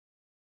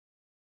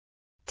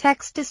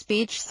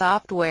text-to-speech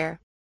software.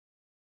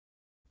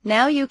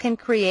 Now you can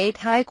create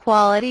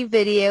high-quality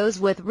videos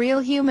with real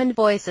human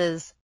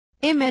voices,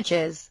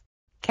 images,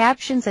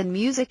 captions and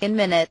music in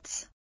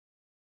minutes.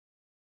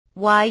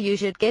 Why you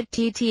should get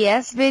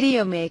TTS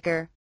Video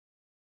Maker.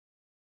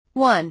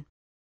 1.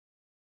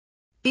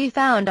 Be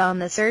found on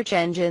the search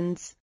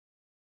engines.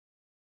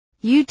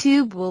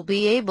 YouTube will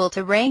be able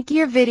to rank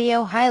your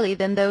video highly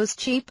than those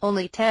cheap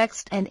only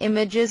text and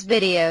images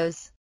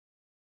videos.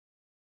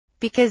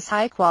 Because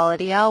high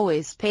quality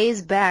always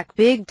pays back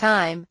big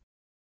time.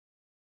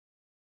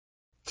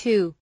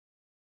 2.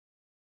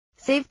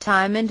 Save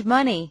time and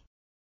money.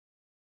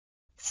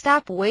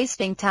 Stop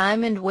wasting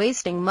time and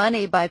wasting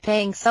money by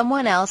paying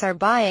someone else or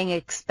buying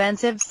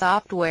expensive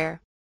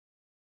software.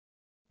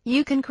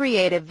 You can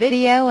create a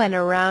video in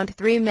around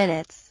 3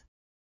 minutes.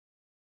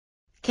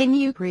 Can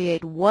you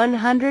create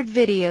 100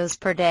 videos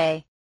per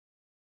day?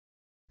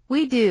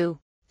 We do,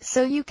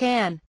 so you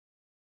can.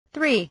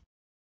 3.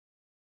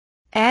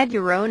 Add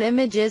your own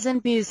images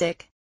and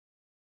music.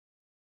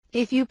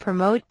 If you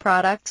promote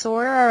products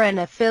or are an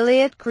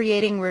affiliate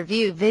creating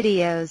review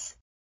videos,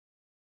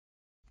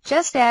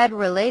 just add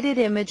related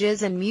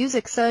images and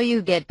music so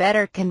you get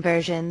better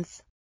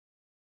conversions.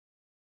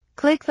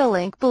 Click the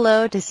link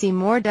below to see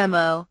more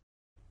demo.